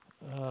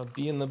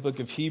be in the book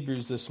of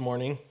Hebrews this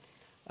morning.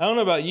 I don't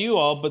know about you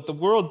all, but the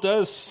world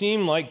does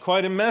seem like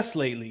quite a mess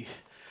lately.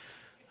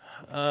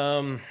 We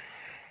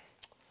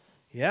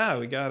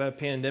got a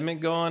pandemic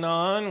going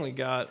on. We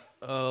got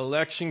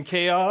election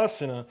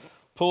chaos and a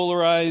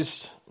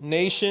polarized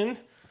nation.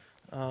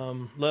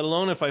 Let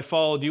alone if I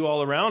followed you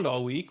all around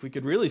all week, we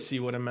could really see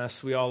what a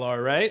mess we all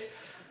are, right?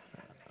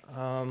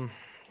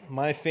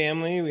 My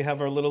family, we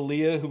have our little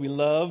Leah who we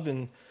love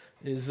and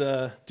is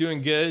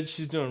doing good.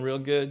 She's doing real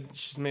good.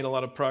 She's made a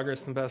lot of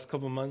progress in the past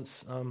couple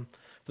months. For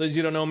those of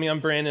you who don't know me, I'm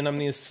Brandon. I'm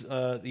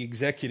the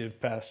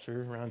executive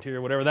pastor around here,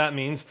 whatever that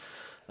means.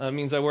 It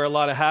means I wear a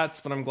lot of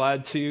hats, but I'm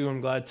glad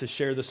to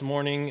share this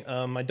morning.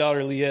 My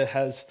daughter Leah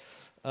has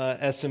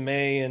SMA,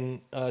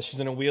 and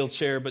she's in a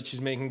wheelchair, but she's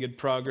making good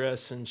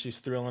progress, and she's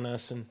thrilling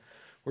us, and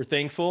we're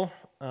thankful.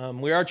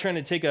 We are trying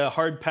to take a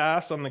hard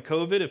pass on the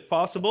COVID if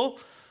possible.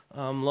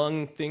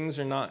 Lung things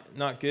are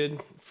not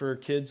good for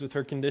kids with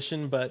her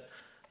condition, but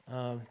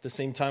at the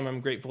same time,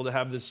 I'm grateful to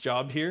have this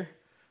job here.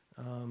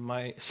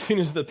 As soon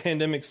as the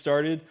pandemic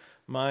started,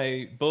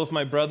 both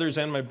my brothers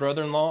and my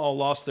brother-in-law all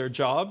lost their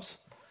jobs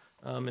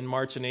in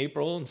March and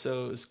April, and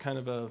so it was kind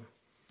of a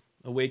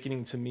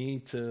awakening to me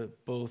to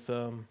both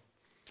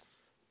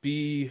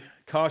be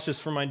cautious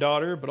for my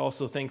daughter, but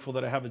also thankful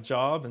that I have a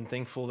job and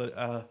thankful that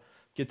I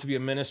get to be a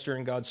minister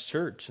in God's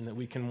church and that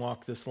we can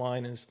walk this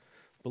line as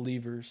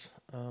believers,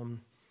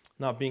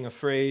 not being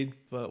afraid,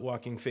 but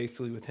walking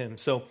faithfully with Him.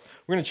 So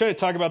we're going to try to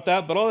talk about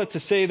that, but all that to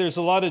say there's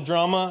a lot of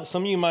drama.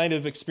 Some of you might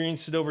have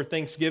experienced it over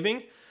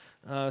Thanksgiving.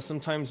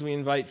 Sometimes we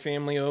invite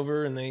family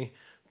over and they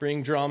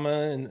bring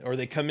drama, or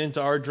they come into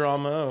our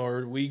drama,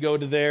 or we go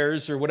to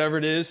theirs, or whatever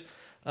it is.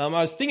 I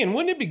was thinking,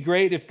 wouldn't it be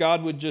great if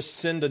God would just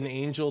send an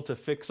angel to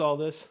fix all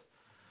this,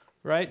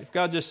 right? If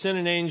God just sent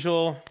an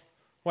angel,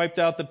 wiped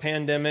out the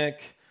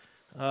pandemic,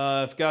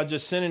 if God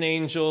just sent an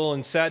angel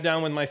and sat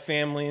down with my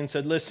family and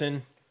said,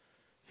 listen,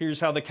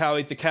 here's how the cow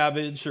ate the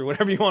cabbage, or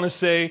whatever you want to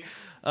say.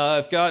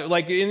 If God,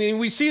 and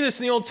we see this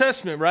in the Old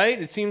Testament, right?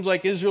 It seems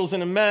like Israel's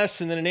in a mess,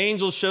 and then an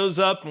angel shows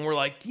up, and we're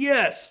like,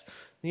 yes,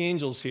 the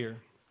angel's here.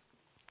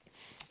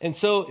 And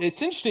so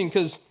it's interesting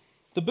because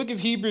the book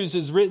of Hebrews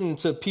is written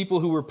to people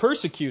who were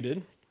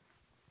persecuted.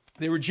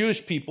 They were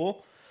Jewish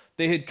people.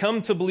 They had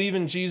come to believe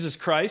in Jesus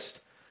Christ,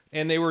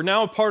 and they were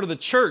now a part of the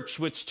church,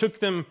 which took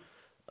them,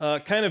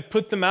 kind of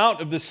put them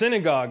out of the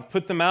synagogue,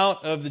 put them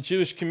out of the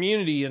Jewish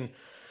community.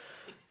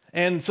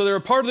 And so they're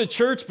a part of the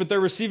church, but they're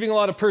receiving a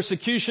lot of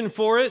persecution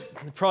for it.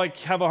 They probably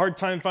have a hard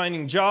time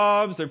finding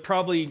jobs. They're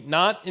probably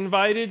not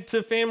invited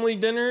to family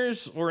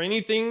dinners or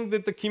anything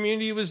that the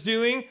community was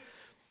doing.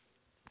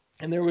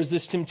 And there was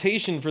this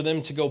temptation for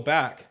them to go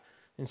back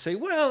and say,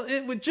 well,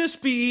 it would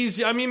just be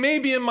easy. I mean,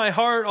 maybe in my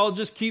heart I'll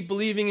just keep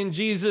believing in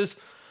Jesus,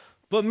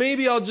 but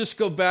maybe I'll just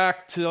go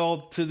back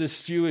to this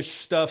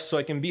Jewish stuff so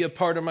I can be a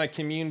part of my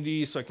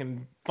community, so I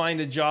can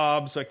find a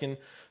job, so I can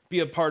be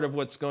a part of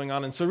what's going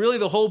on. And so really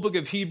the whole book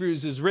of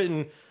Hebrews is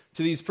written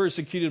to these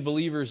persecuted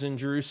believers in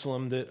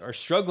Jerusalem that are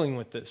struggling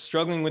with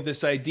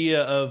this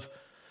idea of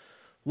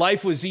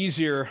life was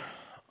easier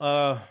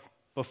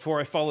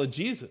before I followed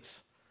Jesus.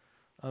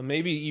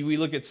 Maybe we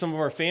look at some of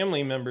our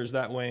family members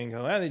that way and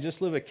go, they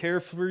just live a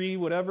carefree,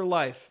 whatever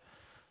life.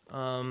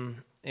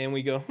 And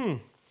we go,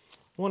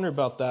 wonder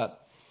about that.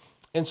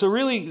 And so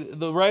really,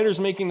 the writer's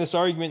making this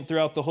argument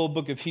throughout the whole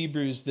book of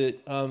Hebrews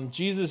that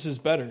Jesus is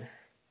better.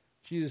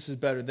 Jesus is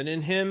better. That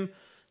in Him,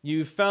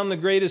 you've found the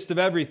greatest of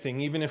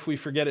everything, even if we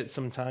forget it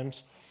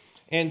sometimes.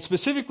 And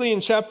specifically in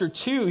chapter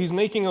 2, he's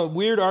making a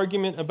weird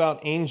argument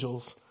about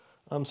angels.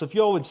 So if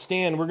you all would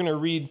stand, we're going to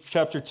read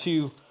chapter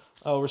 2.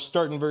 We're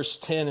starting verse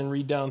 10 and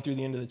read down through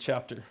the end of the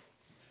chapter.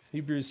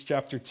 Hebrews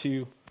chapter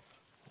 2,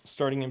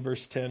 starting in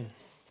verse 10.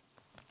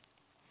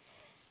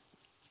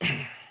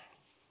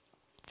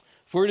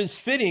 For it is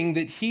fitting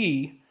that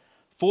He,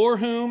 for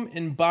whom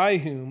and by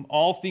whom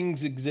all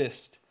things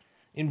exist,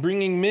 in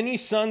bringing many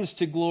sons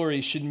to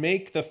glory, should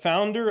make the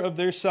founder of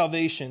their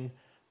salvation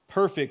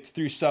perfect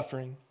through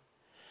suffering.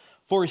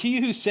 For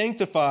He who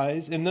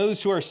sanctifies and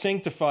those who are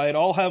sanctified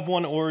all have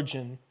one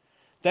origin.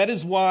 That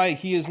is why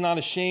He is not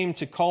ashamed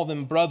to call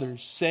them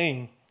brothers,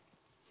 saying,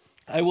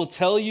 I will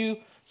tell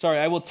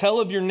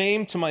of your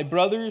name to my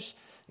brothers.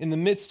 In the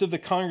midst of the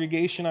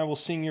congregation I will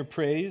sing your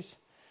praise.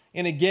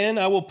 And again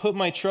I will put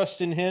my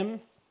trust in Him.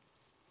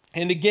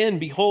 And again,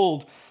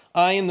 behold,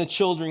 I and the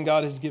children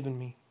God has given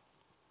me.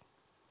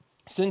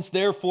 Since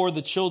therefore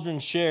the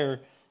children share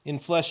in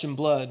flesh and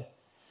blood,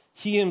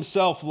 He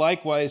Himself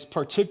likewise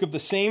partook of the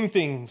same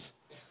things,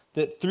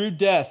 that through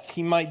death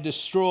He might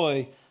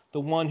destroy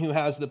the one who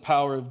has the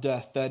power of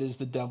death, that is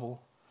the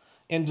devil,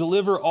 and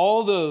deliver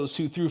all those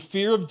who through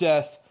fear of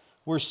death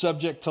were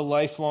subject to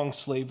lifelong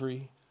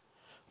slavery.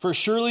 For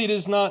surely it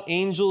is not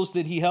angels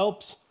that He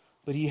helps,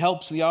 but He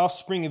helps the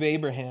offspring of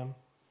Abraham.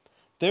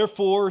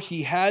 Therefore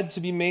He had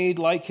to be made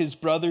like His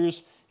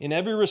brothers in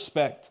every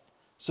respect,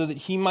 so that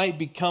He might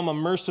become a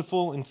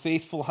merciful and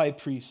faithful high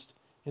priest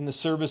in the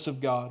service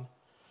of God,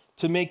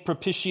 to make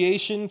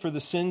propitiation for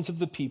the sins of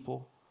the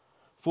people.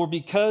 For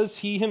because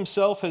He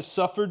Himself has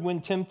suffered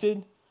when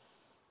tempted,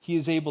 He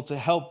is able to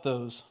help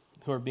those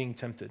who are being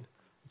tempted.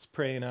 Let's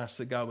pray and ask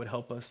that God would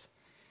help us.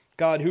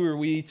 God, who are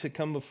we to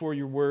come before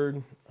your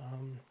word?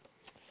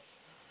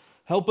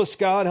 Help us,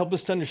 God. Help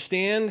us to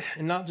understand,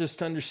 and not just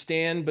to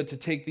understand, but to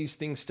take these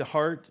things to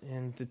heart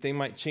and that they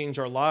might change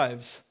our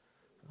lives.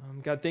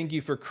 God, thank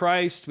you for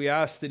Christ. We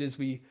ask that as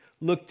we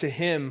look to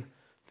him,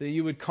 that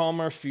you would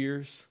calm our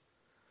fears,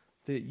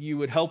 that you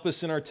would help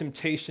us in our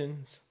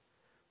temptations,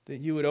 that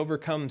you would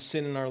overcome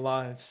sin in our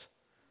lives.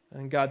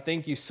 And God,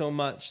 thank you so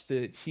much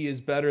that he is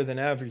better than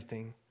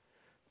everything,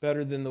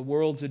 better than the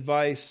world's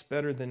advice,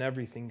 better than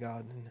everything,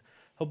 God. And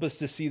help us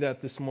to see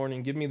that this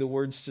morning. Give me the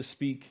words to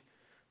speak,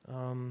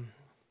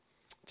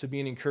 to be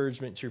an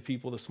encouragement to your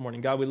people this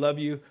morning. God, we love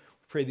you. We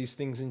pray these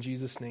things in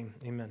Jesus' name.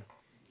 Amen.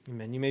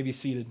 Amen. You may be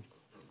seated.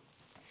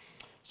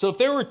 So if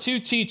there were two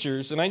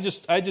teachers, and I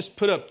just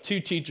put up two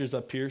teachers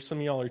up here. Some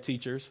of y'all are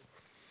teachers.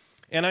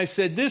 And I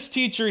said, this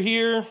teacher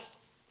here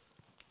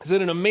is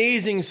at an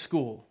amazing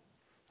school.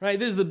 Right?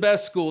 This is the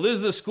best school. This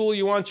is the school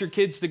you want your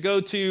kids to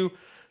go to.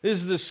 This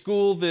is the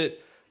school that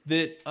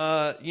they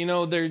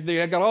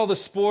got all the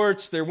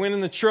sports. They're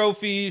winning the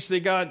trophies. They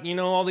got,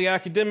 all the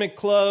academic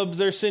clubs.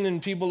 They're sending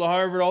people to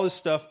Harvard, all this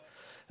stuff.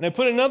 And I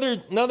put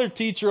another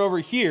teacher over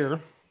here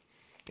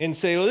and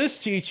say, well, this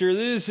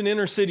is an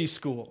inner city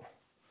school.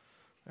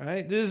 All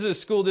right? This is a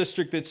school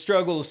district that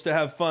struggles to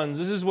have funds.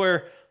 This is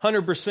where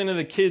 100% of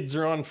the kids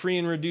are on free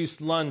and reduced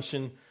lunch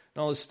and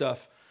all this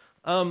stuff.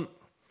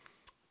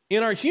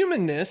 In our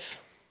humanness,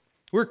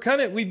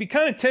 we'd be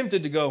kind of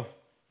tempted to go,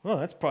 well,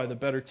 that's probably the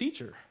better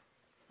teacher,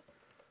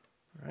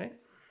 right?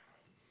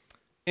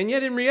 And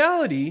yet in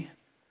reality,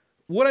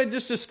 what I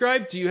just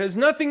described to you has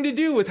nothing to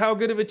do with how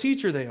good of a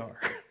teacher they are,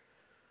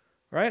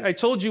 right? I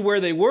told you where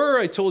they were.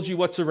 I told you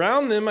what's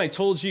around them. I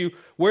told you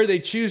where they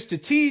choose to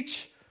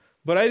teach,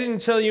 but I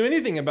didn't tell you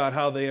anything about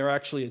how they are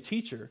actually a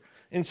teacher.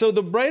 And so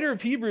the writer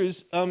of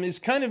Hebrews is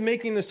kind of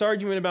making this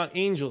argument about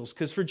angels,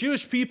 because for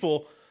Jewish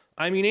people,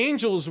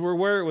 angels were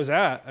where it was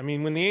at.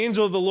 When the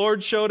angel of the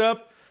Lord showed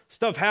up,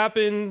 stuff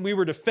happened. We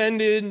were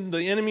defended.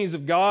 The enemies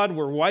of God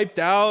were wiped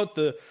out.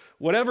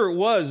 Whatever it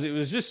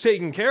was just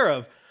taken care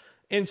of.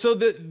 And so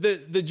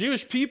the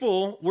Jewish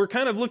people were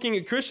kind of looking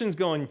at Christians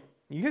going,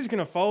 you guys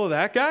going to follow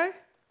that guy?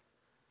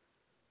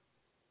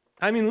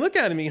 Look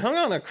at him. He hung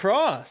on a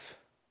cross.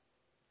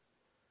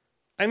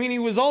 He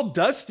was all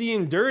dusty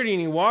and dirty,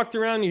 and he walked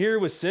around here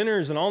with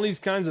sinners and all these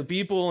kinds of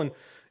people.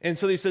 And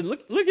so they said,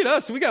 look at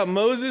us. We got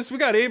Moses. We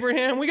got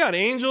Abraham. We got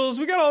angels.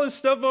 We got all this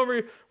stuff over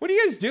here. What are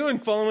you guys doing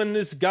following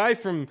this guy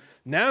from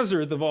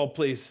Nazareth of all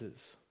places?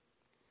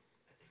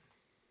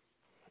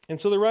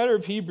 And so the writer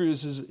of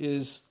Hebrews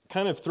is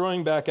kind of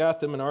throwing back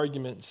at them an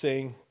argument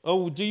saying,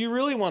 oh, do you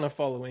really want to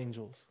follow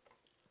angels?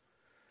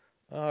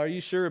 Are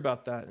you sure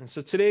about that? And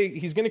so today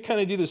he's going to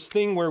kind of do this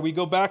thing where we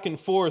go back and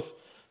forth.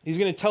 He's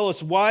going to tell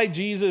us why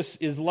Jesus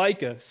is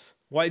like us,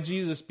 why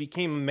Jesus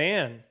became a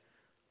man,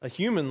 a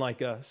human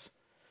like us,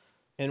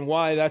 and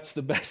why that's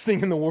the best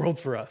thing in the world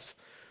for us,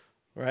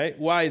 right?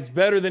 Why it's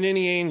better than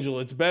any angel.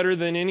 It's better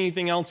than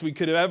anything else we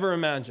could have ever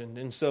imagined.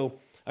 And so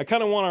I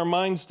kind of want our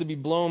minds to be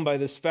blown by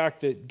this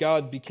fact that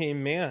God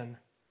became man.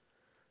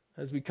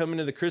 As we come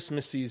into the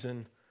Christmas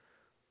season,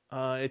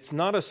 it's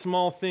not a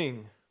small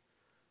thing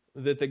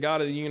that the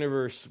God of the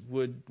universe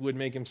would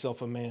make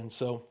himself a man.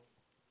 So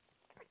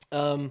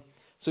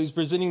he's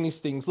presenting these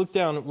things. Look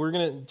down. We're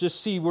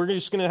just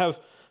going to have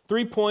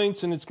 3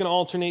 points, and it's going to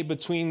alternate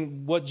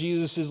between what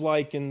Jesus is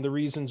like and the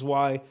reasons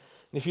why. And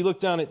if you look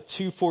down at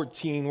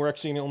 2:14, we're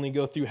actually going to only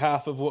go through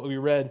half of what we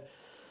read.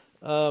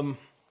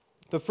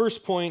 The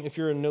first point, if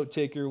you're a note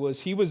taker,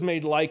 was he was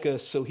made like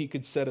us so he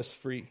could set us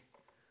free,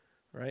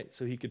 right?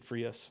 So he could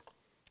free us.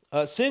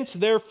 Since,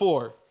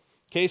 therefore,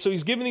 okay, so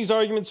he's given these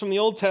arguments from the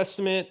Old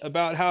Testament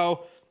about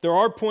how there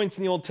are points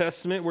in the Old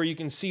Testament where you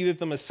can see that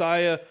the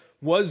Messiah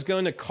was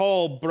going to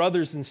call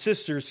brothers and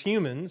sisters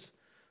humans,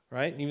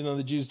 right? Even though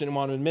the Jews didn't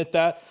want to admit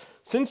that.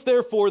 Since,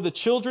 therefore, the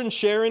children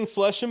share in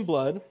flesh and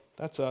blood,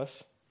 that's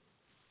us,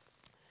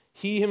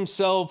 he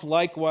himself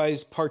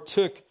likewise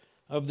partook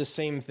of the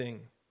same thing.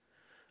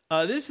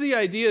 This is the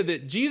idea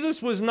that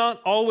Jesus was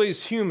not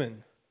always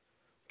human.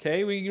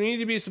 Okay, we need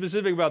to be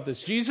specific about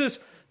this. Jesus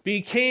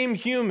became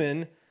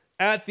human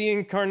at the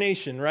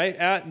incarnation, right?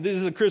 This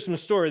is a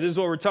Christmas story. This is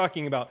what we're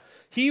talking about.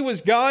 He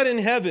was God in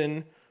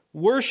heaven,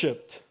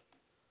 worshipped,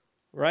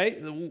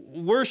 right?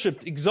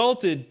 Worshipped,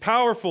 exalted,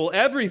 powerful,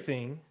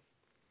 everything.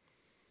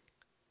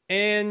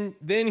 And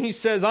then he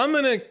says, I'm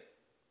going to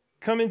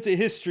come into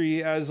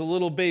history as a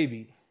little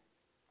baby.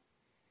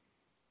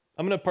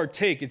 I'm going to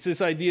partake. It's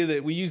this idea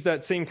that we use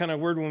that same kind of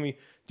word when we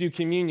do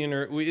communion.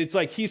 It's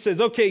like he says,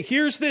 okay,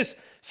 here's this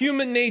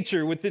human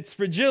nature with its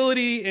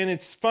fragility and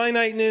its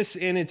finiteness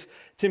and its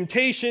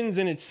temptations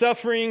and its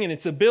suffering and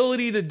its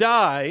ability to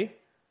die.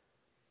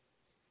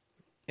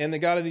 And the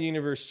God of the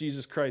universe,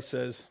 Jesus Christ,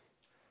 says,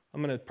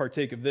 I'm going to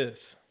partake of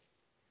this.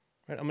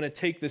 Right? I'm going to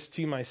take this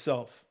to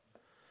myself.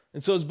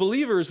 And so as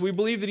believers, we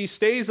believe that he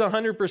stays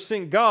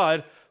 100%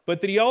 God,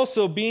 but that he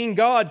also, being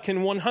God, can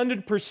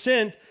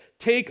 100%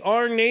 take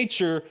our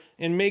nature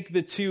and make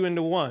the two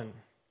into one.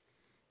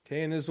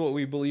 Okay, and this is what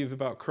we believe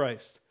about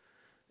Christ,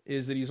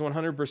 is that he's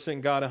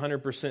 100% God,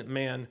 100%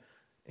 man,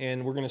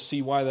 and we're going to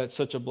see why that's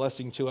such a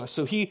blessing to us.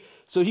 So he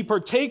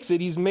partakes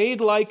it. He's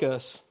made like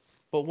us,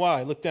 but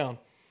why? Look down.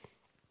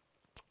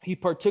 He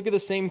partook of the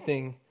same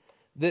thing,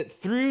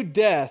 that through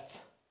death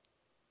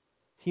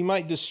he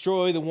might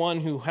destroy the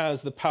one who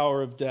has the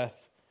power of death,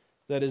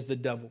 that is the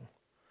devil.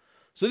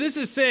 So this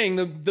is saying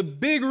the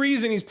big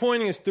reason he's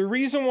pointing us, the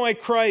reason why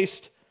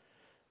Christ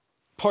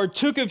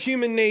partook of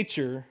human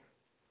nature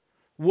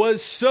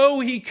was so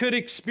he could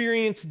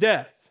experience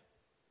death.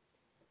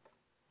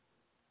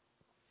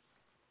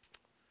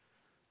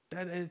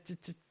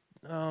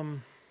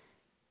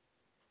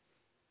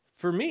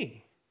 For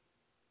me,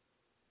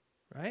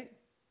 right?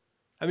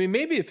 I mean,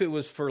 maybe if it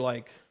was for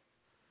like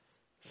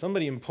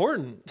somebody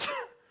important,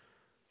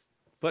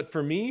 but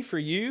for me, for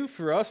you,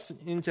 for us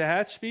in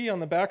Tehachapi on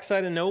the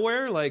backside of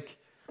nowhere, like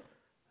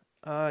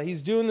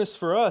he's doing this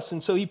for us.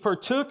 And so he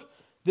partook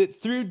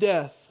that through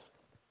death,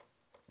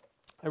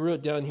 I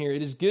wrote down here,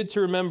 it is good to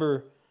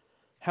remember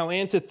how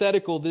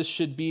antithetical this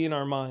should be in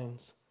our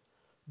minds.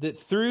 That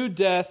through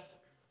death,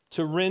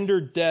 to render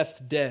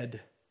death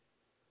dead.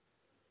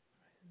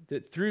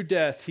 That through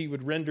death, he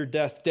would render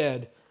death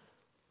dead.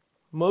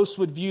 Most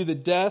would view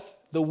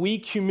the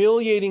weak,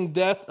 humiliating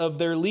death of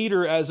their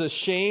leader as a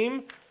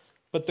shame,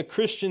 but the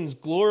Christians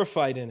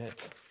glorified in it.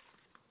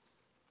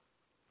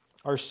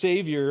 Our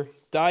Savior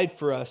died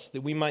for us that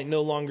we might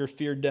no longer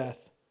fear death.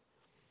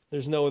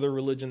 There's no other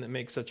religion that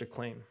makes such a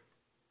claim.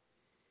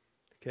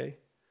 Okay?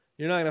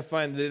 You're not going to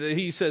find that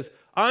he says,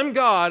 I'm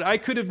God. I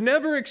could have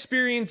never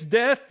experienced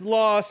death,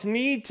 loss,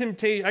 need,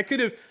 temptation. I could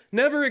have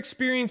never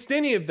experienced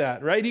any of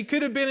that, right? He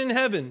could have been in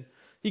heaven.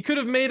 He could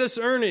have made us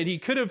earn it. He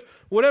could have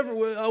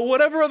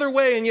whatever other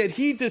way, and yet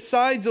he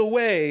decides a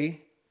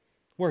way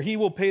where he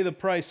will pay the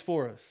price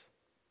for us,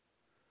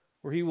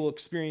 where he will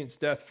experience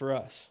death for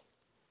us.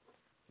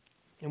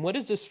 And what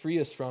does this free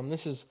us from?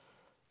 This is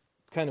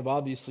kind of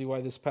obviously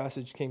why this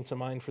passage came to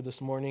mind for this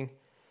morning.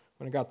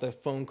 When I got the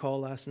phone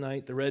call last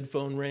night, the red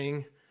phone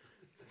rang.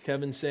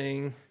 Kevin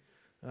saying,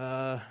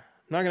 I'm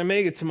not going to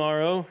make it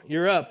tomorrow.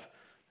 You're up.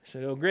 I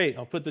said, oh, great.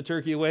 I'll put the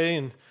turkey away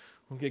and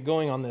we'll get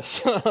going on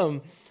this.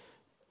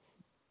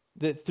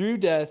 That through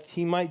death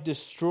he might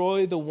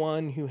destroy the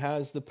one who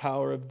has the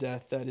power of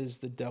death, that is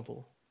the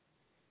devil.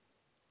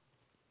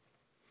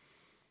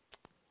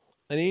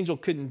 An angel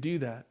couldn't do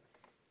that.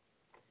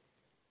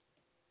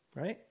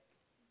 Right?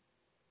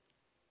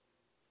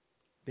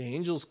 The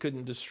angels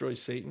couldn't destroy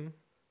Satan.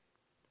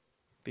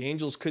 The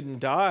angels couldn't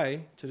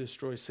die to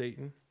destroy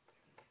Satan.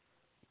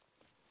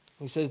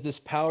 He says this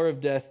power of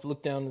death,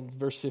 look down in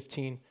verse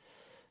 15,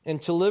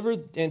 and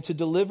to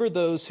deliver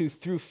those who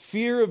through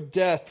fear of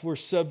death were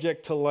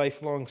subject to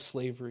lifelong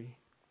slavery.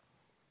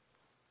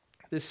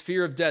 This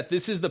fear of death,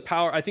 this is the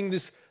power. I think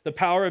the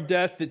power of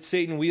death that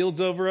Satan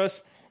wields over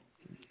us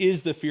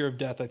is the fear of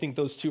death. I think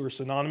those two are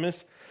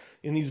synonymous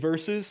in these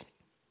verses,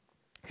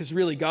 because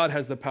really God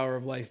has the power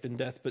of life and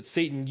death, but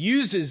Satan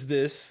uses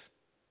this,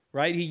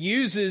 right? He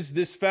uses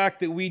this fact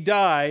that we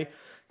die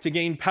to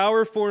gain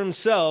power for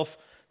himself,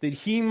 that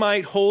he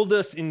might hold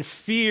us in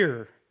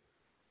fear.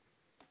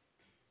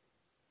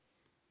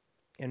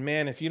 And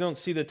man, if you don't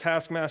see the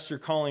taskmaster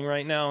calling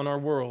right now in our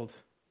world,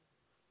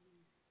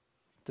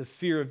 the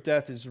fear of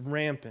death is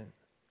rampant.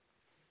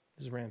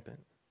 Is rampant.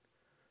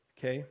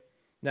 Okay?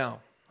 Now,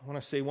 I want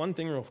to say one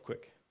thing real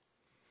quick.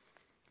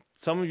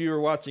 Some of you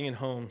are watching at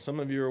home. Some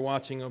of you are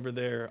watching over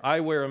there. I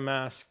wear a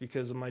mask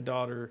because of my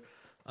daughter.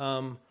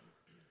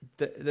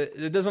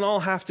 It doesn't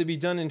all have to be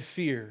done in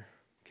fear.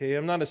 Okay,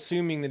 I'm not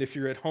assuming that if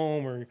you're at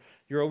home or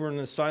you're over in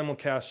the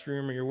simulcast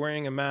room or you're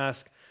wearing a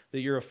mask that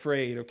you're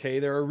afraid. Okay,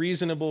 there are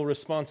reasonable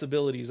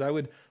responsibilities. I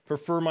would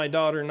prefer my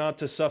daughter not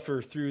to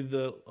suffer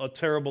through a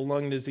terrible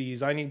lung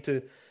disease. I need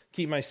to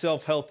keep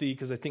myself healthy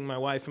because I think my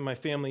wife and my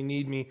family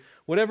need me.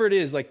 Whatever it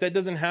is, like that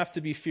doesn't have to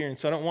be fear. And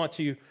so I don't want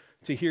you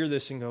to hear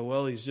this and go,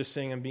 well, he's just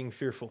saying I'm being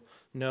fearful.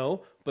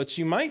 No, but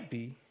you might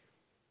be,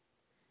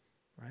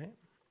 right?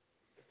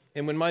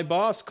 And when my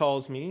boss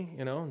calls me,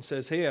 and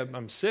says, hey,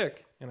 I'm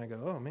sick, and I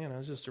go, oh man, I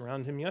was just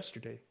around him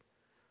yesterday.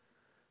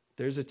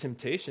 There's a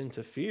temptation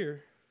to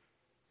fear,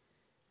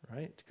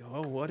 right? To go,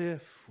 oh, what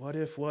if,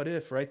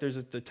 right? There's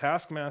the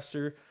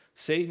taskmaster,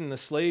 Satan, the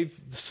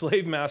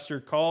slave master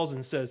calls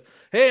and says,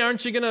 hey,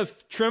 aren't you going to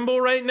tremble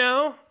right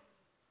now?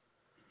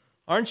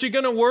 Aren't you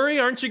going to worry?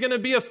 Aren't you going to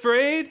be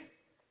afraid?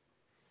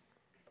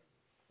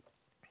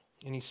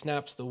 And he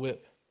snaps the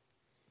whip.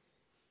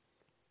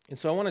 And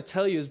so I want to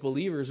tell you as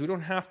believers, we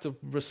don't have to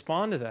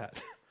respond to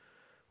that.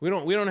 We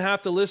don't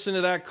have to listen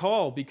to that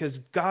call because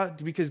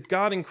God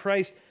in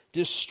Christ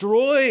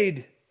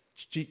destroyed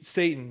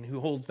Satan,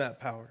 who holds that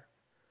power,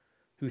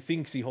 who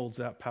thinks he holds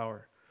that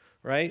power,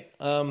 right?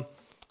 And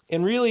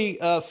really,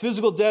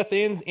 physical death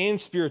and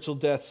spiritual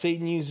death,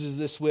 Satan uses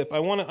this whip. I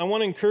want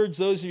to encourage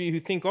those of you who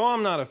think, oh,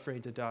 I'm not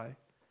afraid to die.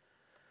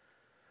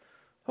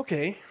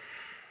 Okay,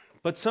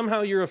 but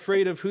somehow you're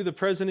afraid of who the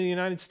President of the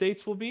United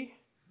States will be?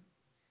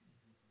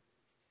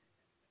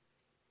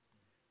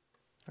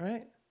 All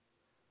right?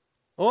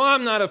 Oh,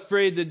 I'm not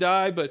afraid to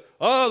die, but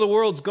the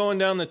world's going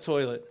down the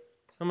toilet.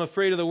 I'm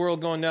afraid of the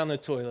world going down the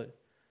toilet.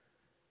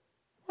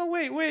 Oh,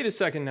 wait a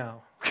second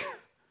now.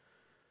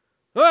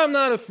 Oh, I'm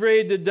not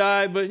afraid to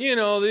die, but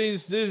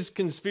this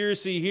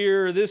conspiracy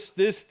here, this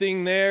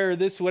thing there,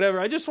 this whatever.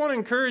 I just want to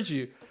encourage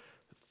you.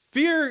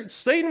 Fear,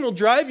 Satan will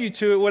drive you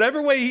to it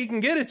whatever way he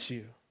can get at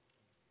you.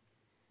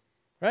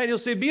 Right? He'll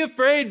say, be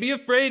afraid, be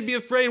afraid, be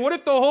afraid. What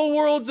if the whole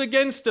world's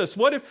against us?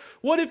 What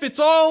if it's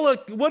all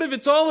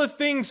a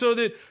thing so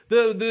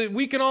that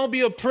we can all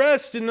be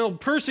oppressed and they'll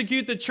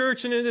persecute the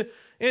church and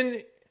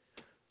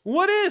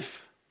what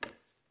if?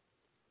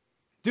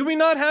 Do we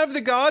not have the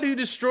God who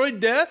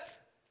destroyed death?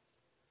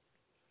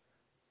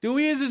 Do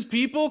we as his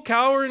people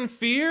cower in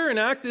fear and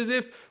act as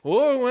if,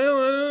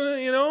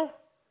 No,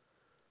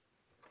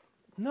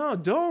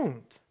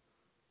 don't.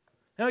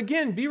 Now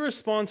again, be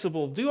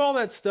responsible. Do all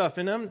that stuff.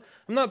 And I'm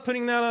not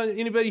putting that on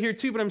anybody here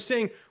too, but I'm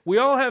saying we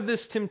all have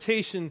this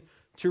temptation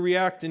to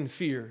react in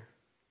fear.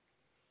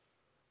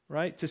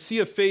 Right? To see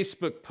a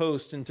Facebook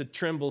post and to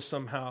tremble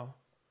somehow.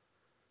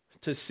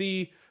 To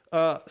see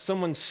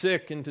someone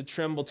sick and to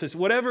tremble. To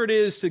whatever it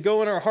is, to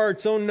go in our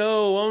hearts, oh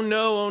no, oh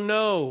no, oh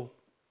no.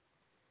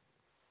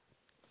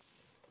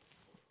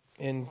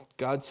 And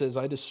God says,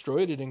 I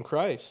destroyed it in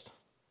Christ.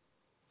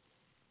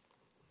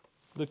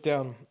 Look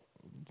down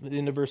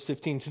into verse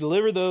 15. To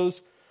deliver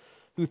those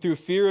who through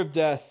fear of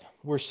death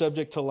were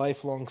subject to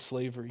lifelong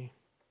slavery.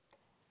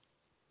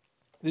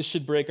 This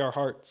should break our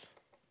hearts.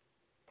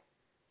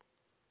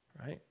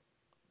 Right?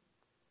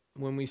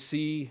 When we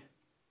see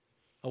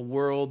a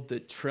world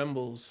that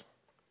trembles,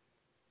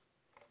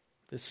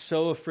 that's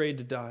so afraid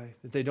to die,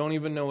 that they don't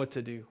even know what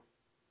to do.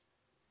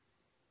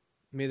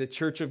 May the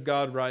church of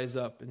God rise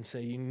up and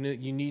say, you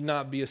need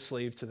not be a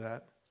slave to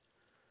that.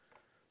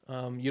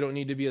 You don't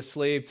need to be a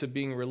slave to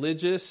being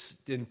religious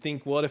and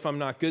think, what if I'm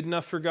not good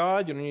enough for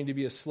God? You don't need to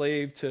be a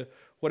slave to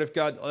what if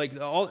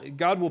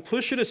God will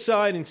push it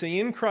aside and say,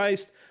 in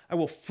Christ, I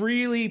will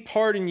freely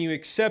pardon you,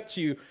 accept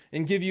you,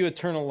 and give you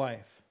eternal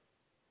life.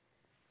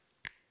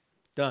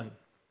 Done.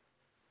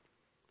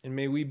 And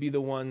may we be the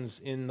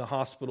ones in the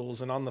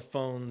hospitals and on the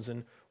phones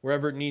and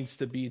wherever it needs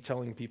to be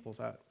telling people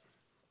that.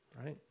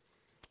 Right?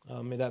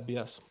 May that be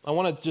us. I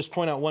want to just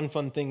point out one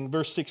fun thing.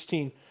 Verse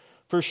 16.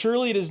 For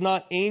surely it is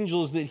not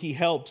angels that he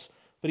helps,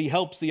 but he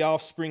helps the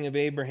offspring of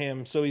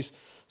Abraham. So he's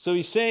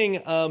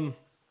saying, the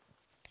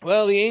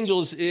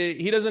angels,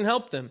 he doesn't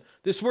help them.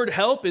 This word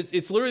help,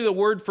 it's literally the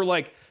word for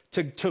like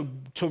to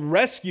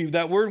rescue.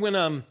 That word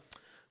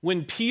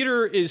when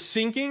Peter is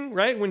sinking,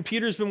 right? When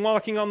Peter's been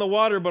walking on the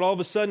water, but all of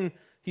a sudden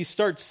he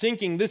starts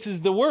sinking. This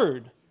is the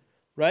word,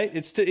 right?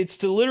 It's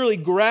to literally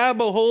grab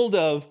a hold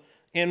of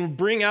and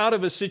bring out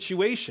of a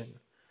situation.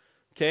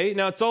 Okay,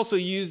 now it's also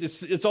used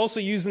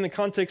in the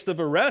context of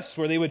arrest,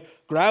 where they would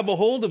grab a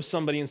hold of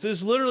somebody. And so this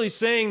is literally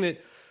saying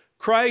that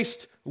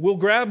Christ will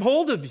grab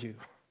hold of you.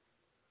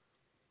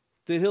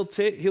 That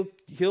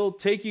he'll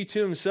take you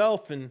to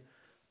himself, and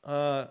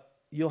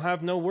you'll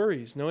have no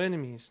worries, no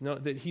enemies,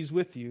 that he's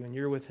with you and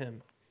you're with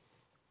him.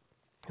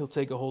 He'll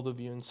take a hold of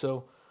you. And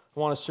so I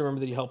want us to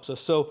remember that he helps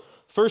us. So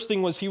first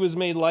thing was he was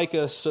made like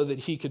us so that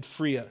he could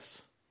free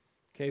us.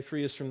 Okay,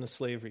 free us from the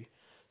slavery.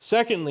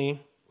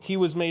 Secondly, he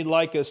was made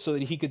like us so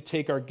that he could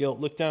take our guilt.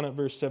 Look down at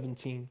verse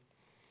 17.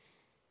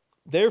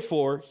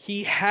 Therefore,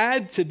 he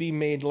had to be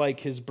made like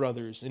his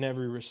brothers in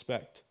every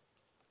respect,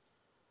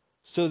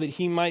 so that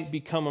he might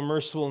become a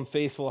merciful and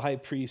faithful high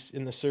priest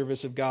in the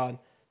service of God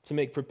to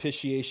make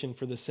propitiation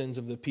for the sins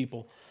of the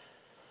people.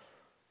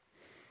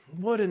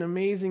 What an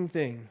amazing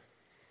thing.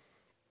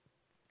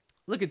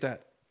 Look at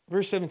that.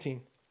 Verse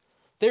 17.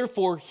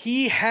 Therefore,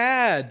 he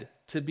had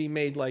to be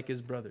made like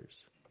his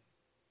brothers.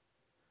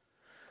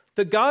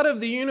 The God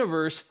of the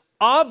universe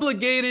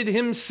obligated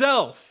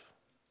himself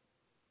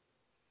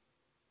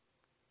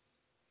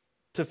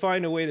to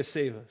find a way to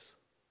save us.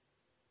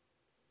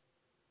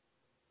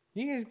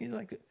 You guys get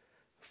like it?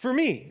 For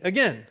me,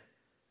 again,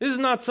 this is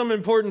not some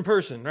important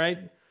person, right?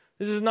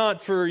 This is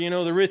not for,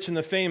 the rich and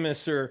the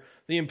famous or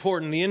the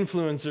important, the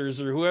influencers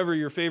or whoever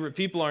your favorite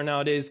people are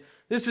nowadays.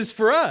 This is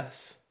for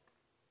us.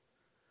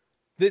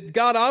 That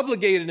God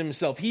obligated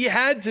himself. He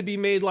had to be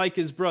made like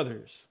his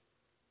brothers.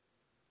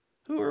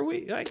 Who are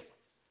we? That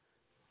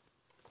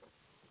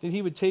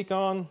he would take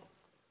on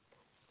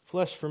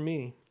flesh for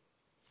me.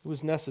 It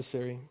was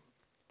necessary.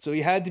 So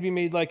he had to be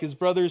made like his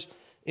brothers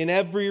in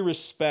every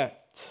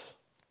respect.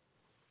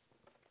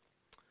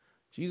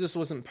 Jesus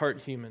wasn't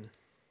part human.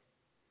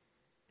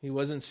 He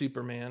wasn't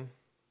Superman.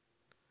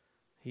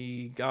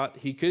 He had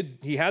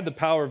the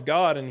power of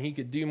God and he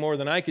could do more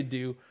than I could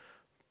do,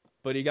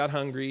 but he got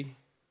hungry.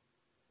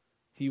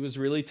 He was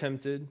really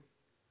tempted.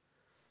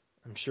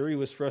 I'm sure he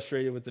was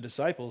frustrated with the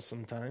disciples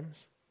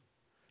sometimes.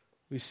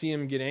 We see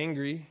him get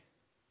angry.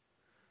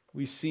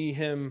 We see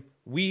him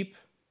weep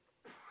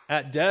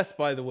at death,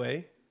 by the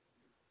way.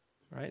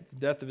 Right? The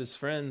death of his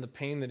friend, the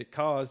pain that it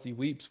caused. He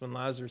weeps when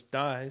Lazarus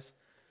dies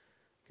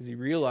because he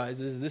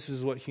realizes this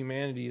is what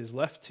humanity is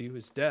left to,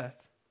 is death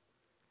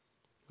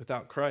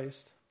without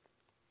Christ.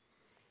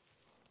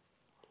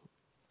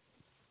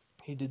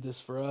 He did this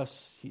for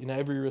us in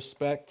every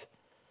respect.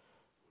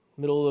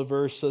 Middle of the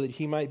verse, so that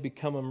he might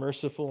become a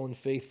merciful and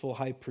faithful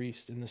high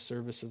priest in the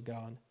service of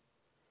God.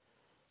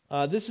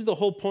 This is the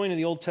whole point of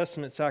the Old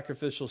Testament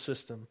sacrificial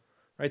system.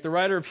 Right? The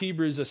writer of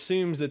Hebrews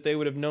assumes that they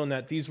would have known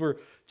that. These were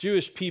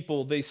Jewish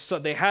people. They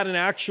had an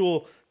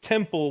actual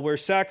temple where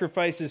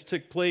sacrifices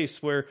took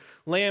place, where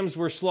lambs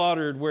were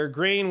slaughtered, where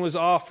grain was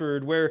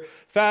offered, where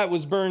fat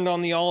was burned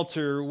on the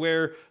altar,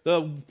 where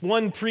the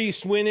one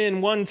priest went in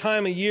one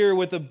time a year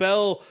with a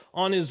bell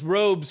on his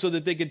robe so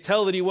that they could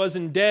tell that he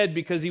wasn't dead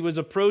because he was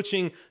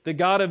approaching the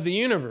God of the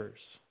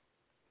universe.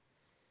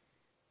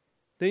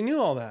 They knew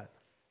all that.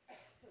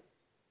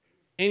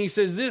 And he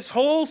says this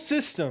whole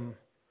system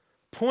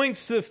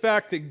points to the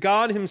fact that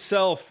God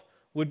himself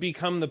would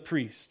become the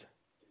priest.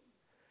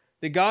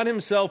 That God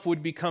himself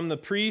would become the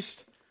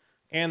priest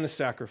and the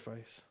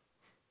sacrifice.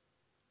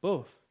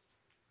 Both.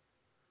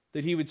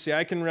 That he would say,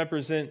 I can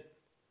represent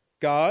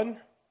God,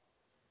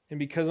 and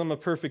because I'm a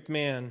perfect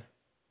man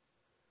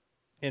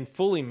and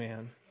fully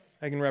man,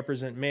 I can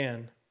represent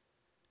man.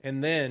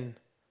 And then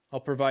I'll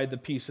provide the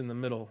peace in the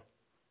middle,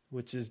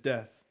 which is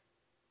death,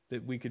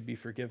 that we could be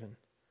forgiven.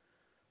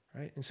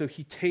 Right? And so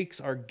he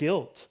takes our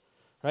guilt.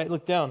 Right?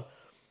 Look down.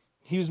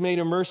 He was made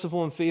a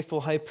merciful and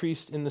faithful high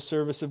priest in the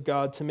service of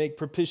God to make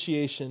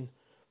propitiation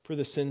for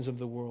the sins of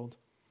the world.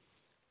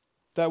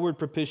 That word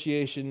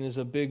propitiation is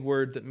a big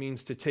word that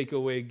means to take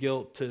away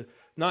guilt, to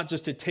not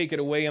just to take it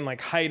away and like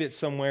hide it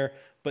somewhere,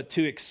 but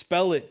to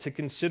expel it, to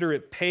consider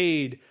it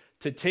paid,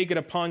 to take it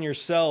upon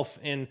yourself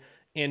and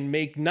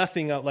make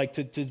nothing of, like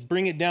to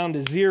bring it down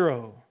to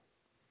zero.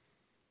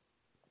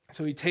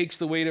 So he takes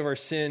the weight of our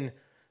sin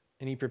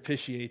and he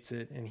propitiates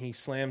it and he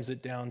slams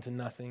it down to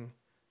nothing.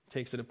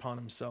 Takes it upon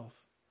himself.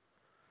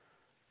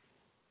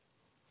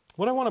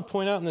 What I want to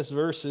point out in this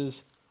verse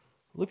is,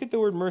 look at the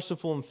word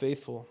merciful and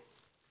faithful.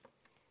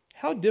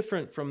 How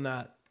different from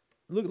that?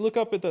 Look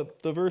up at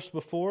the verse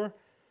before,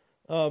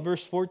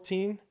 verse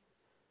 14.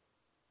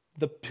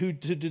 To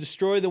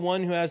destroy the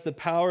one who has the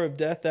power of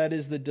death, that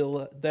is the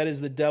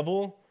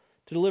devil,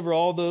 to deliver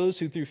all those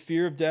who through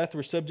fear of death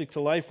were subject to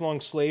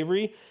lifelong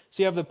slavery.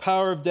 So you have the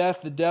power of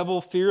death, the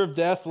devil, fear of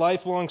death,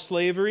 lifelong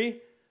slavery.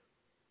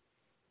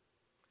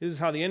 This is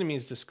how the enemy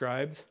is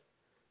described.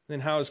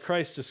 Then how is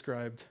Christ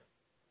described?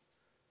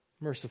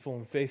 Merciful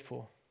and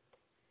faithful.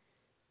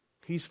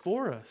 He's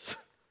for us.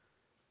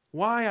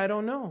 Why? I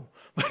don't know.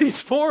 But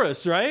he's for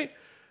us, right?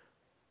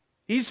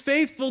 He's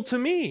faithful to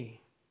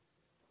me.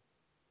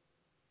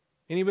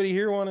 Anybody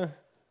here want to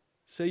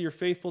say you're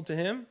faithful to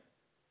him?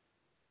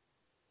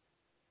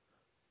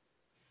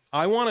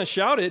 I want to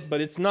shout it,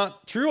 but it's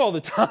not true all the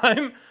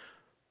time.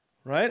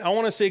 Right? I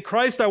want to say,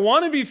 Christ, I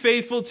want to be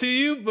faithful to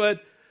you,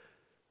 but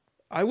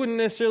I wouldn't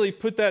necessarily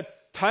put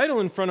that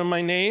title in front of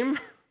my name,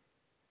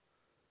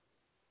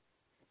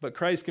 but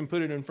Christ can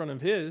put it in front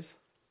of his.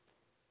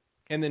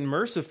 And then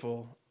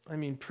merciful, I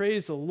mean,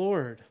 praise the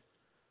Lord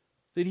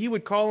that he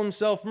would call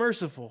himself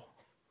merciful.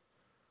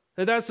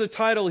 That's the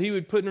title he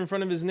would put in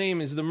front of his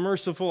name, is the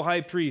merciful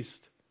high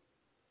priest.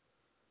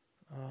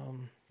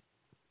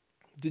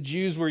 The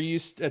Jews were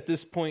used at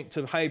this point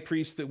to high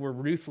priests that were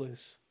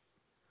ruthless.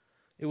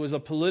 It was a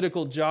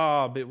political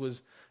job. It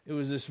was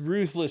this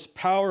ruthless,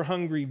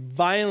 power-hungry,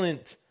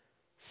 violent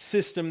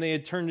system they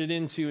had turned it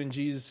into in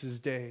Jesus'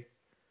 day.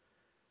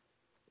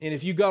 And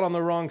if you got on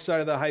the wrong side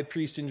of the high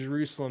priest in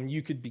Jerusalem,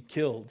 you could be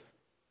killed.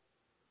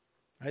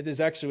 Right? This is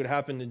actually what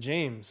happened to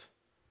James.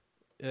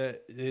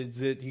 Is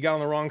that he got on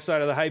the wrong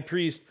side of the high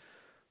priest,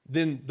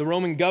 then the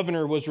Roman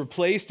governor was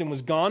replaced and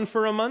was gone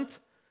for a month,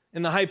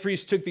 and the high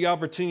priest took the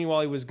opportunity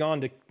while he was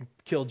gone to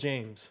kill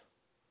James.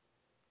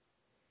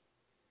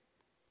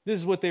 This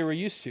is what they were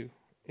used to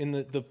in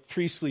the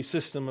priestly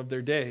system of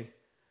their day.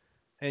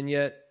 And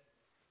yet,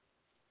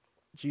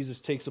 Jesus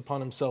takes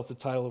upon himself the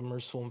title of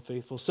merciful and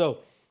faithful. So,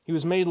 he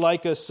was made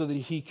like us so that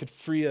he could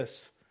free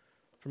us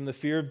from the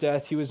fear of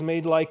death. He was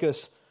made like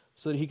us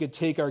so that he could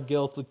take our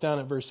guilt. Look down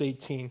at verse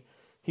 18.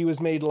 He was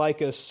made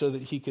like us so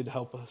that he could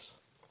help us.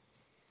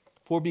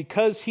 For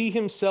because he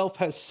himself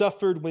has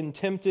suffered when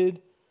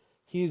tempted,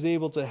 he is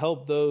able to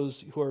help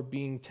those who are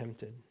being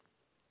tempted.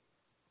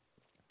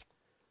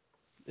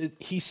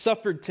 He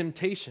suffered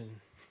temptation.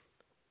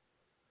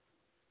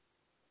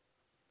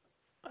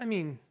 I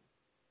mean,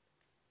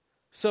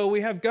 so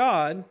we have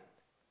God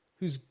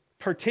who's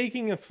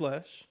partaking of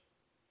flesh,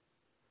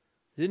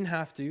 didn't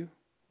have to,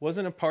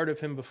 wasn't a part of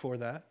him before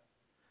that.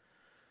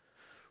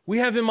 We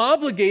have him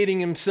obligating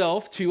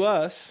himself to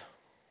us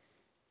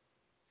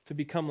to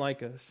become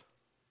like us.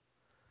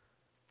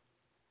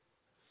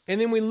 And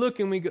then we look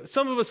and we go,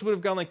 some of us would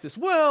have gone like this,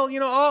 well,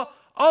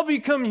 I'll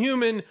become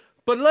human,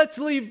 but let's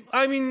leave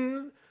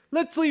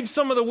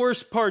some of the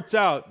worst parts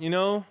out,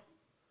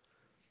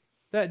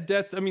 That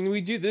death,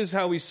 we do, this is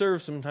how we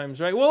serve sometimes,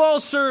 right? Well,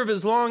 I'll serve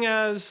as long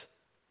as,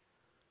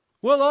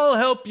 I'll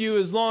help you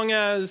as long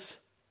as,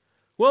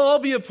 I'll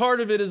be a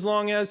part of it as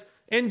long as,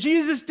 and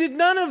Jesus did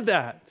none of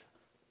that.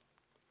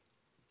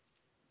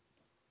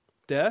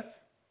 Death,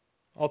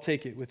 I'll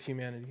take it with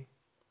humanity.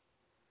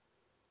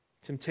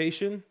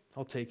 Temptation,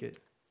 I'll take it.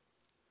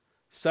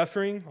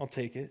 Suffering, I'll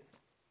take it.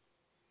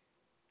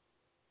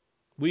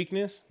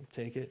 Weakness, I'll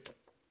take it.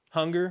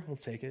 Hunger, we'll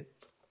take it.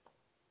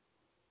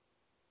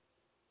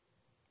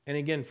 And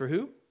again, for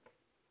who?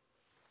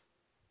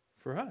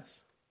 For us.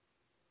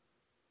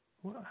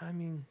 Well, I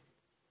mean,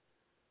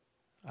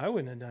 I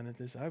wouldn't have done it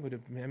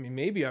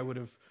maybe I would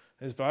have,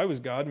 if I was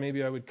God,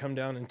 maybe I would come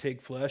down and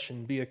take flesh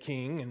and be a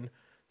king and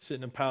sit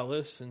in a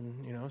palace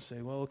and,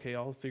 say, well, okay,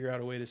 I'll figure out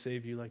a way to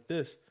save you like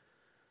this.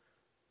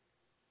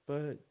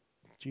 But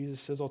Jesus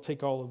says, I'll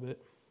take all of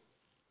it.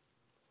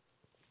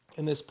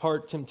 And this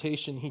part,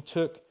 temptation, he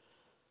took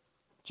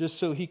just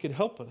so he could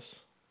help us.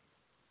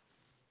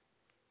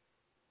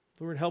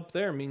 The word help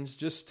there means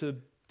just to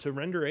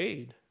render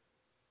aid.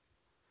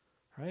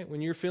 Right?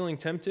 When you're feeling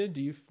tempted, do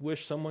you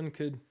wish someone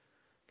could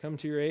come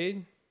to your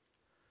aid?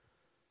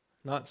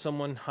 Not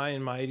someone high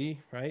and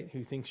mighty, right,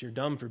 who thinks you're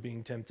dumb for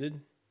being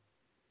tempted.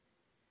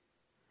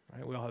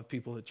 Right? We all have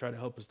people that try to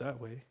help us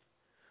that way.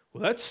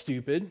 Well, that's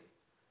stupid.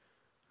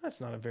 That's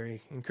not a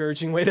very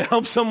encouraging way to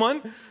help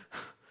someone. Do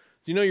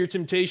you know your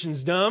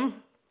temptation's dumb?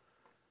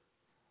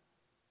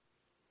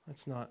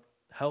 That's not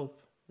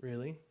help,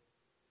 really.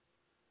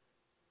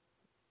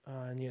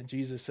 And yet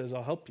Jesus says,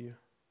 I'll help you.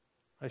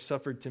 I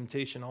suffered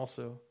temptation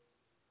also.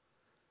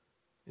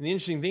 And the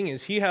interesting thing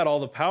is, he had all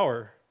the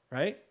power,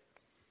 right?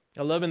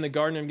 I love in the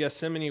Garden of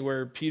Gethsemane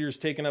where Peter's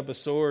taking up a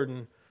sword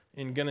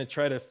and going to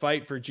try to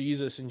fight for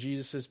Jesus. And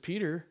Jesus says,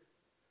 Peter,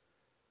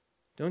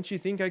 don't you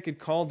think I could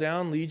call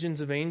down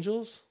legions of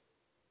angels?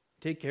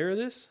 Take care of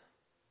this?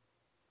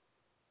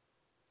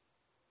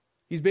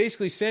 He's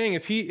basically saying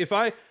if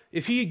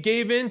he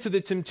gave in to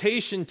the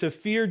temptation to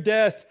fear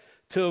death,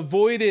 to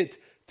avoid it,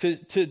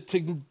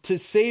 to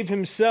save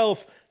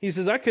himself, he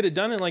says, I could have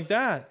done it like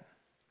that.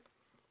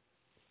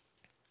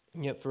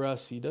 And yet for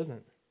us, he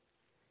doesn't.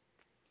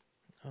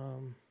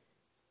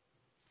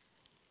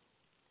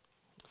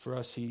 For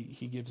us,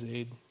 he gives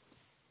aid.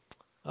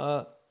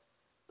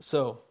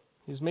 So,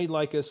 he's made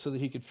like us so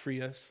that he could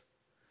free us.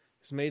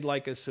 He's made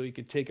like us so he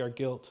could take our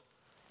guilt.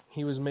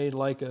 He was made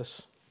like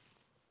us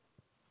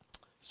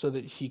so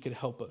that he could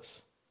help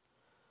us.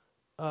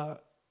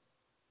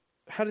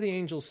 How do the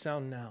angels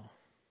sound now?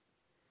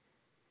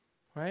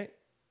 Right?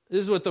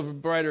 This is what the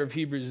writer of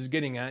Hebrews is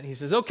getting at. He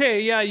says,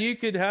 okay, yeah, you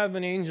could have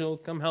an angel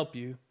come help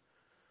you,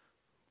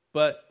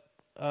 but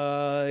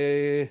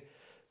we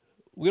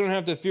don't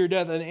have to fear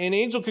death. An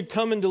angel could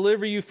come and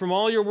deliver you from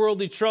all your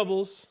worldly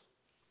troubles,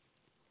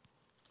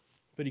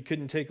 but he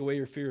couldn't take away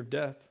your fear of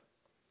death.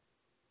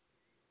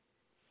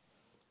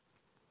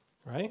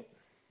 Right?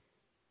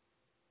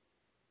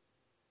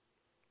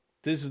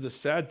 This is the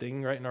sad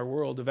thing, right, in our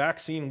world. A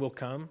vaccine will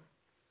come.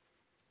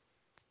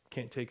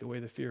 Can't take away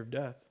the fear of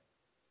death.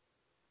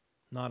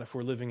 Not if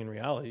we're living in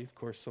reality. Of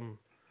course,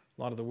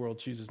 a lot of the world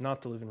chooses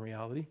not to live in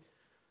reality.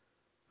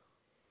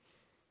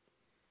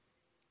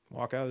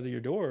 Walk out of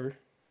your door,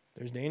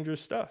 there's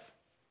dangerous stuff.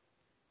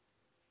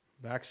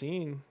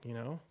 Vaccine,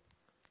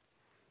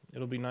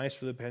 it'll be nice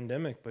for the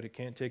pandemic, but it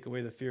can't take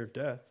away the fear of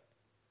death.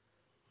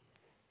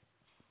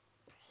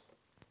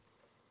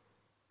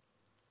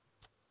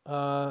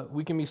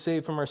 We can be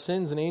saved from our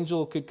sins. An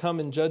angel could come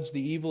and judge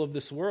the evil of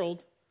this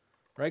world.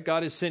 Right?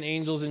 God has sent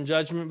angels in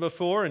judgment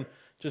before and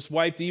just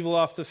wiped evil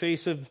off the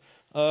face of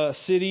a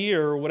city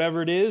or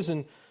whatever it is,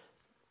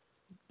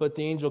 but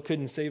the angel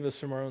couldn't save us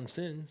from our own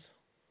sins.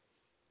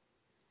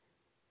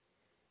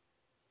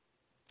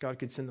 God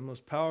could send the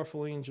most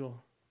powerful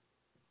angel,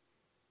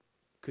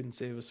 couldn't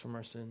save us from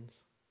our sins.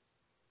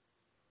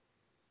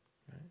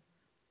 Right?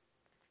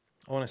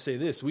 I want to say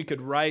this: we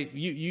could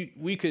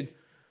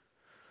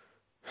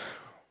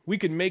we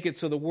could make it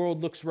so the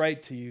world looks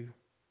right to you.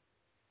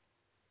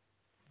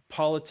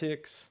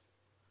 Politics,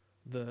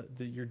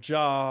 your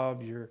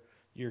job,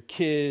 your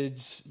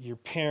kids, your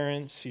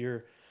parents,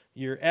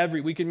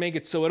 we can make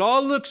it so it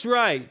all looks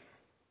right.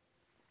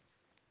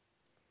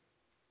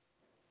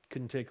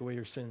 Couldn't take away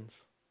your sins.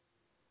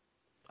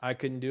 I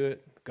couldn't do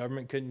it. The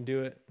government couldn't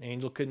do it. An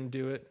angel couldn't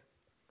do it.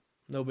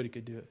 Nobody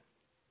could do it.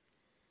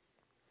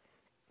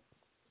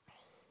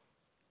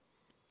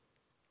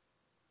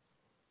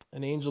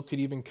 An angel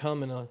could even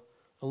come and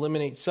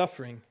eliminate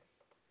suffering.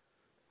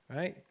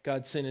 Right?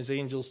 God sent his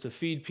angels to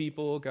feed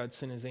people. God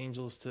sent his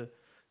angels to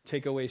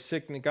take away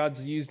sickness.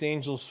 God's used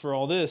angels for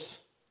all this.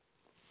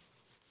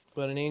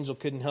 But an angel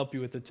couldn't help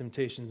you with the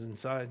temptations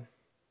inside.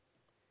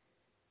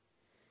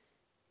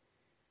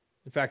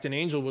 In fact, an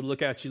angel would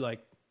look at you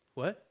like,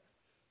 what?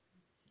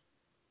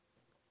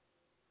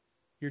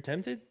 You're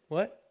tempted?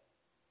 What?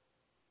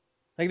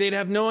 Like they'd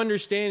have no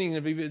understanding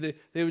of it.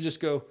 They would just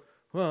go,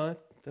 well,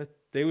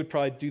 they would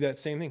probably do that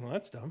same thing. Well,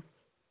 that's dumb.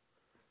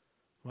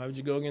 Why would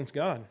you go against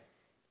God?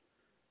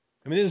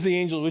 I mean, this is the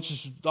angel, which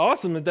is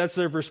awesome that that's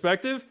their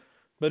perspective,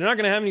 but they're not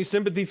going to have any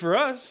sympathy for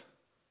us.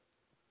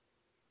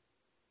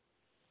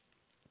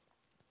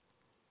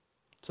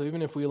 So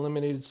even if we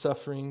eliminated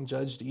suffering,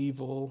 judged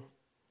evil,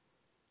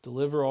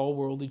 deliver all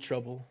worldly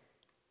trouble,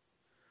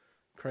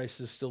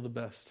 Christ is still the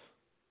best.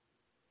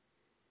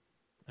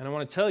 And I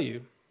want to tell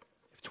you,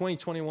 if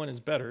 2021 is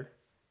better,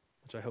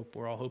 which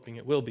we're all hoping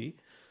it will be,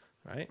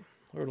 right?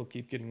 The Lord will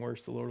keep getting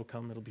worse. The Lord will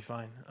come. It'll be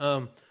fine.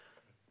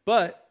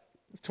 But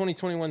if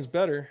 2021's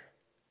better,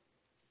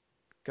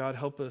 God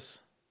help us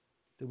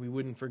that we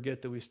wouldn't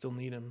forget that we still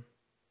need him.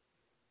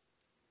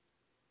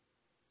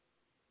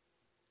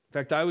 In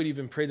fact, I would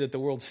even pray that the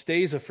world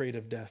stays afraid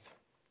of death,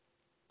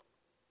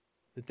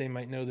 that they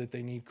might know that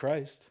they need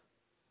Christ.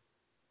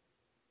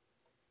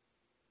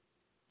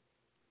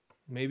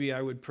 Maybe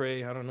I would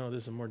pray, I don't know,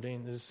 this is more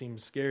dangerous, this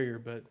seems scarier,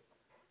 but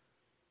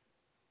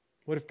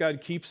what if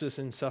God keeps us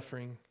in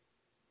suffering,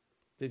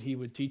 that he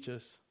would teach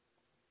us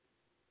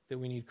that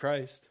we need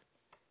Christ?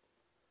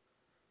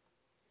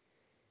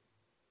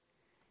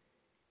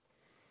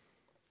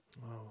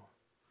 Oh,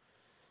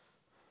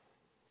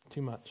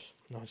 too much.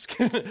 No, I'm just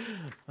kidding.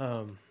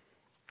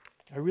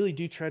 I really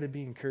do try to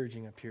be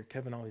encouraging up here.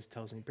 Kevin always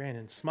tells me,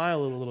 Brandon,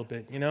 smile a little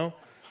bit, you know?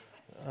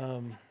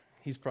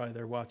 He's probably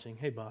there watching.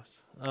 Hey, boss.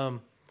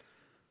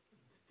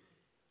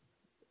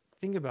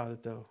 Think about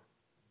it, though.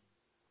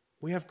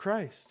 We have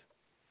Christ.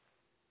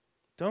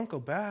 Don't go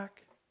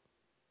back.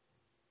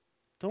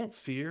 Don't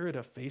fear at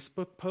a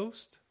Facebook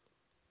post.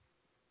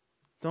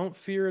 Don't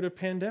fear at a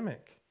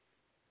pandemic.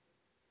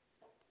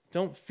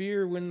 Don't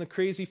fear when the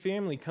crazy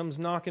family comes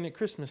knocking at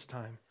Christmas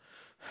time,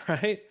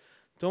 right?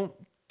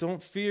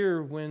 Don't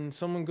fear when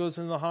someone goes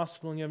into the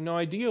hospital and you have no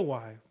idea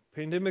why,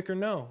 pandemic or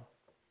no.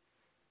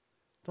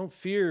 Don't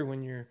fear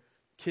when your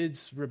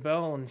kids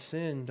rebel and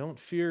sin. Don't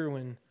fear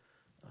when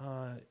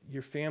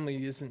your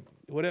family isn't,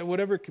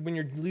 whatever, when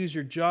you lose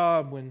your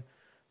job,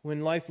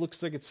 when life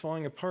looks like it's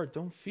falling apart.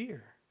 Don't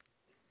fear,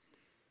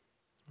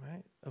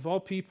 right? Of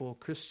all people,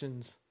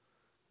 Christians,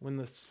 when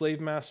the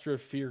slave master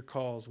of fear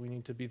calls, we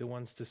need to be the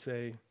ones to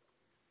say,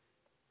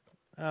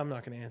 I'm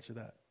not going to answer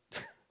that.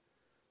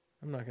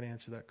 I'm not going to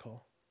answer that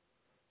call.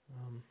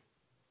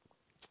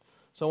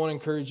 So I want to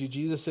encourage you,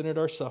 Jesus entered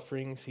our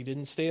sufferings. He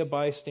didn't stay a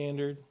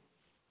bystander.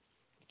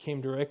 He came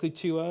directly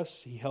to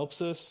us. He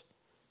helps us,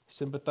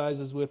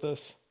 sympathizes with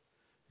us,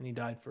 and he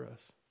died for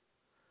us.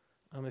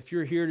 If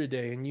you're here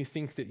today and you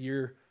think that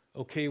you're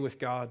okay with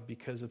God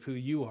because of who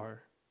you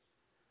are,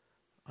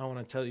 I want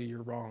to tell you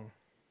you're wrong.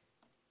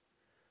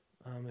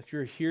 If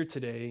you're here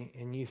today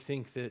and you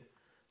think that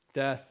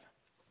death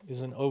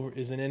is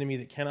an enemy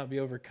that cannot be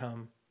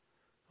overcome,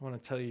 I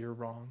want to tell you you're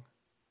wrong.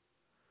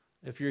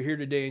 If you're here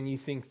today and you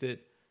think that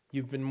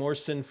you've been more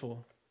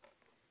sinful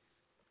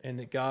and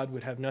that God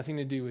would have nothing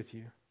to do with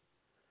you,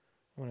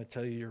 I want to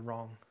tell you you're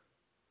wrong.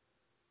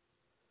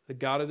 The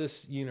God of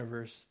this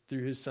universe,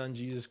 through his Son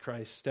Jesus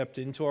Christ, stepped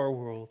into our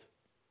world,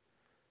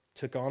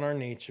 took on our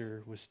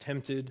nature, was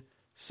tempted,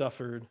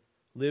 suffered,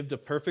 lived a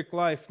perfect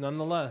life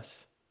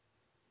nonetheless,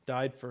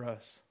 died for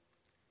us,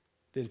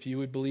 that if you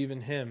would believe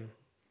in him,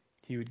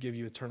 he would give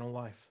you eternal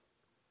life,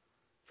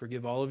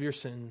 forgive all of your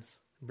sins,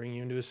 and bring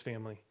you into his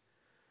family.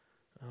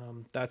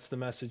 That's the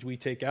message we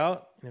take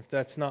out, and if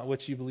that's not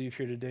what you believe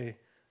here today,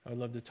 I would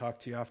love to talk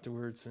to you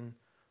afterwards and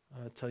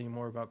tell you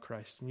more about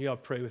Christ. And you all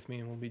pray with me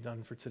and we'll be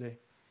done for today.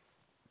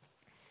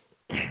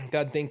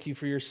 God, thank you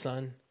for your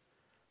Son.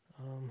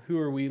 Who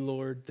are we,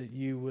 Lord, that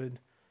you would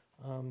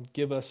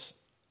give us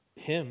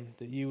him,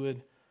 that you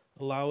would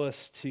allow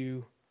us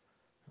to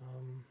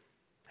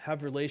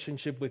have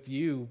relationship with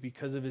you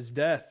because of his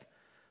death.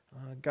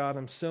 God,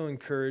 I'm so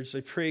encouraged.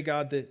 I pray,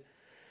 God, that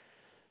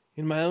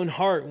in my own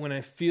heart, when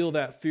I feel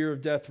that fear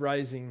of death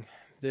rising,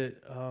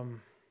 that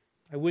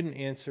I wouldn't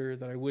answer,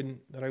 that I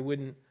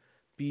wouldn't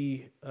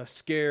be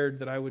scared,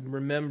 that I would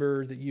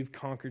remember that you've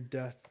conquered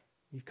death,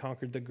 you've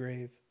conquered the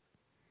grave.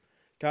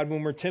 God,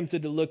 when we're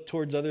tempted to look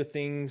towards other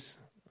things,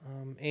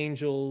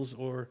 angels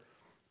or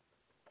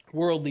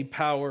worldly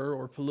power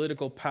or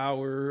political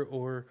power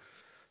or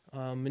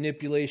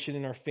manipulation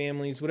in our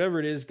families, whatever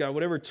it is, God,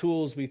 whatever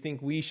tools we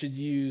think we should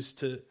use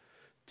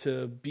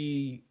to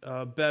be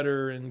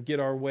better and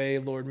get our way,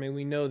 Lord, may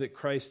we know that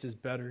Christ is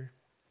better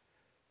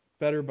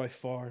by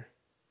far.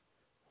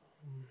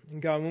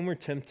 And God, when we're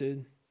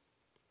tempted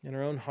in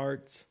our own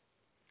hearts,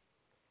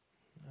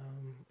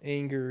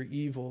 anger,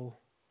 evil,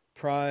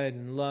 pride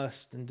and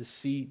lust and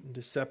deceit and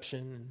deception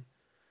and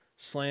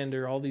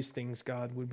slander, all these things, God, would be